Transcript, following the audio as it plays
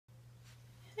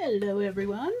Hello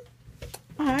everyone.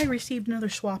 I received another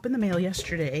swap in the mail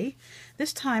yesterday.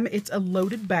 This time it's a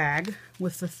loaded bag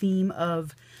with the theme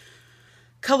of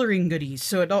coloring goodies,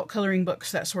 so adult coloring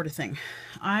books, that sort of thing.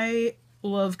 I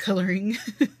love coloring.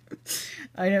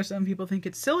 I know some people think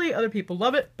it's silly, other people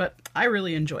love it, but I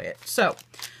really enjoy it. So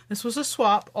this was a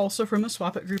swap also from the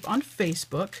Swap It group on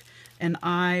Facebook, and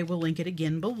I will link it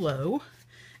again below.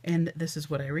 And this is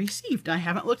what I received. I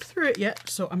haven't looked through it yet,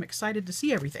 so I'm excited to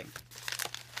see everything.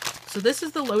 So this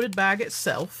is the loaded bag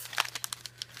itself,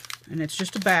 and it's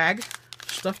just a bag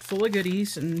stuffed full of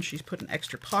goodies, and she's put an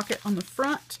extra pocket on the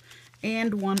front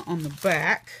and one on the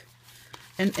back.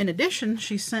 And in addition,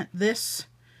 she sent this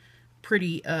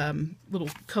pretty little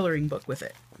coloring book with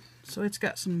it. So it's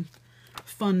got some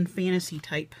fun fantasy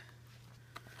type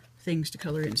things to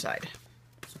color inside.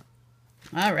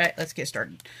 All right, let's get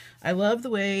started. I love the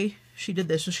way she did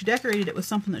this. So she decorated it with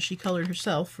something that she colored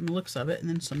herself from the looks of it, and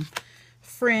then some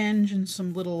fringe and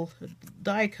some little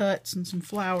die cuts and some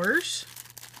flowers.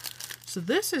 So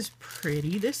this is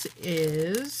pretty. This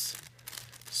is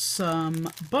some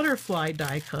butterfly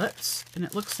die cuts, and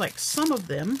it looks like some of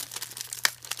them,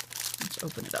 let's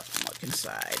open it up and look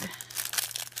inside.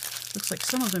 Looks like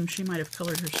some of them she might have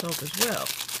colored herself as well.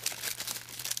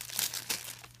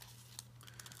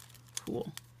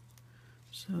 Cool.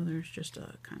 So there's just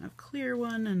a kind of clear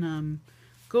one and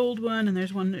gold one, and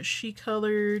there's one that she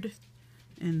colored,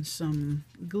 and some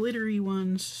glittery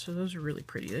ones. So those are really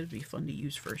pretty. That'd be fun to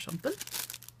use for something.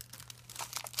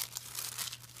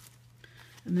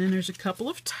 And then there's a couple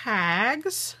of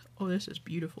tags. Oh, this is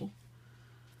beautiful.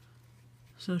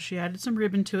 So she added some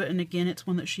ribbon to it, and again, it's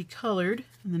one that she colored,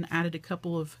 and then added a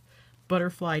couple of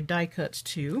butterfly die cuts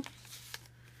too.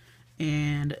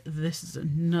 And this is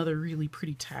another really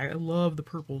pretty tag. I love the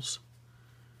purples.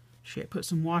 She had put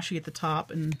some washi at the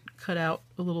top and cut out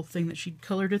a little thing that she'd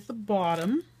colored at the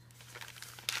bottom.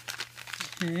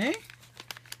 Okay.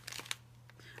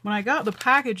 When I got the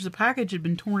package had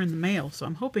been torn in the mail, so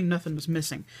I'm hoping nothing was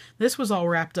missing. This was all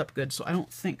wrapped up good, so I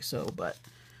don't think so, but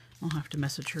I'll have to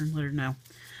message her and let her know.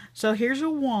 So here's a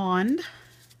wand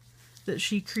that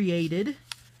she created.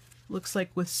 Looks like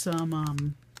with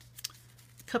some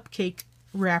cupcake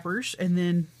wrappers, and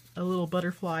then a little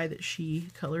butterfly that she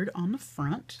colored on the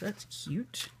front. That's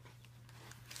cute.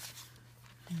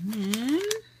 And then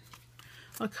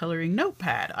a coloring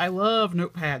notepad. I love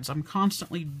notepads. I'm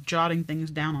constantly jotting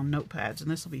things down on notepads, and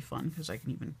this will be fun because I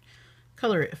can even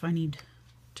color it if I need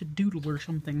to doodle or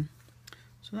something.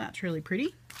 So that's really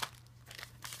pretty.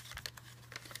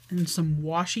 And some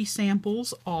washi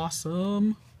samples.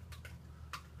 Awesome.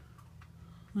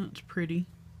 That's pretty.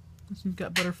 This one's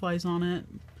got butterflies on it.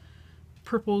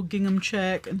 Purple gingham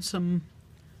check and some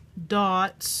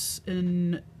dots,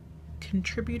 and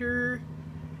contributor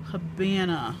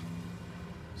Habana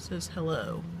says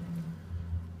hello.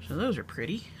 So those are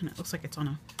pretty, and it looks like it's on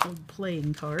a old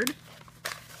playing card.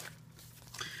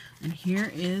 And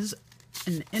here is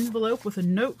an envelope with a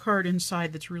note card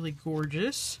inside that's really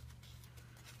gorgeous.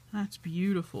 That's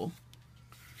beautiful.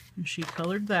 And she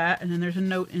colored that, and then there's a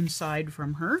note inside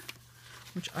from her,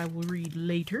 which I will read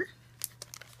later.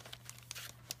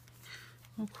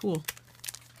 Oh, cool.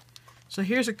 So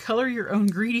here's a color your own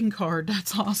greeting card.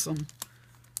 That's awesome.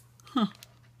 Huh.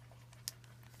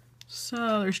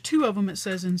 So there's two of them, it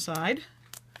says inside.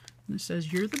 And it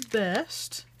says, "You're the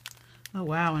best." Oh,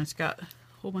 wow. And it's got a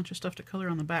whole bunch of stuff to color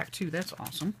on the back, too. That's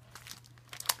awesome.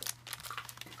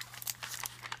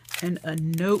 And a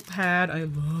notepad. I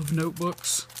love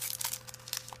notebooks.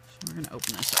 So we're going to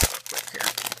open this up real quick here.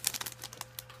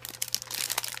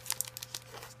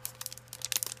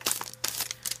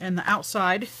 And the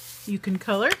outside you can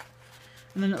color,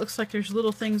 and then it looks like there's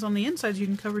little things on the insides you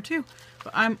can cover too.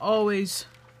 But I'm always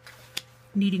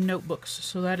needing notebooks,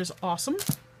 so that is awesome.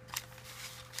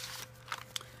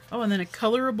 Oh, and then a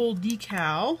colorable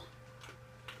decal.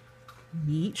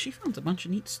 Neat. She found a bunch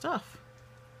of neat stuff.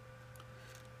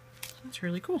 That's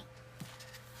really cool.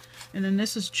 And then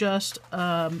this is just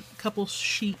a couple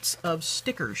sheets of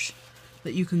stickers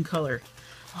that you can color.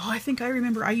 Oh, I think I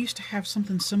remember I used to have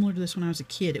something similar to this when I was a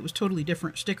kid. It was totally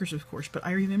different stickers, of course, but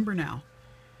I remember now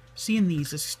seeing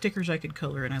these as stickers I could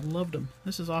color, and I loved them.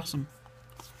 This is awesome.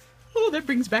 Oh, that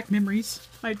brings back memories.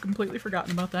 I had completely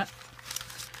forgotten about that.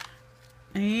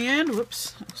 And,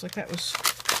 whoops, looks like that was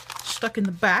stuck in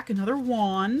the back. Another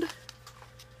wand.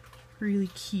 Really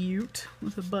cute,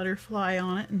 with a butterfly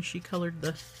on it, and she colored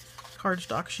the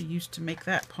cardstock she used to make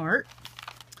that part.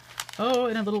 Oh,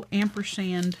 and a little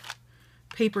ampersand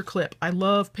paper clip. I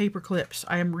love paper clips.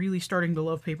 I am really starting to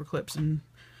love paper clips and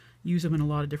use them in a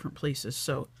lot of different places,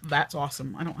 so that's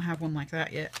awesome. I don't have one like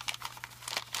that yet.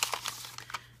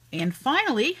 And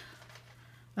finally,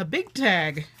 a big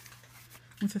tag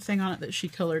with a thing on it that she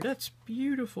colored. That's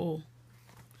beautiful.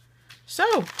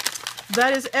 So,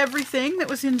 that is everything that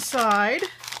was inside.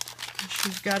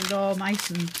 She's got it all nice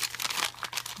and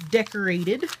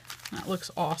decorated. That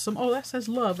looks awesome. Oh, that says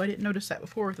love. I didn't notice that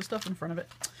before with the stuff in front of it.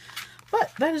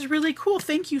 But that is really cool.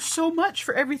 Thank you so much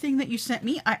for everything that you sent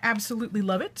me. I absolutely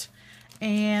love it.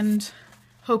 And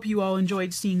hope you all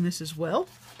enjoyed seeing this as well.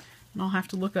 And I'll have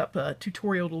to look up a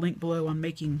tutorial to link below on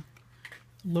making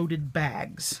loaded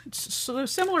bags. It's so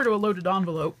similar to a loaded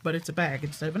envelope, but it's a bag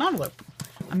instead of an envelope.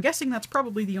 I'm guessing that's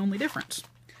probably the only difference.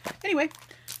 Anyway,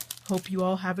 hope you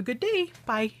all have a good day.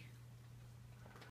 Bye.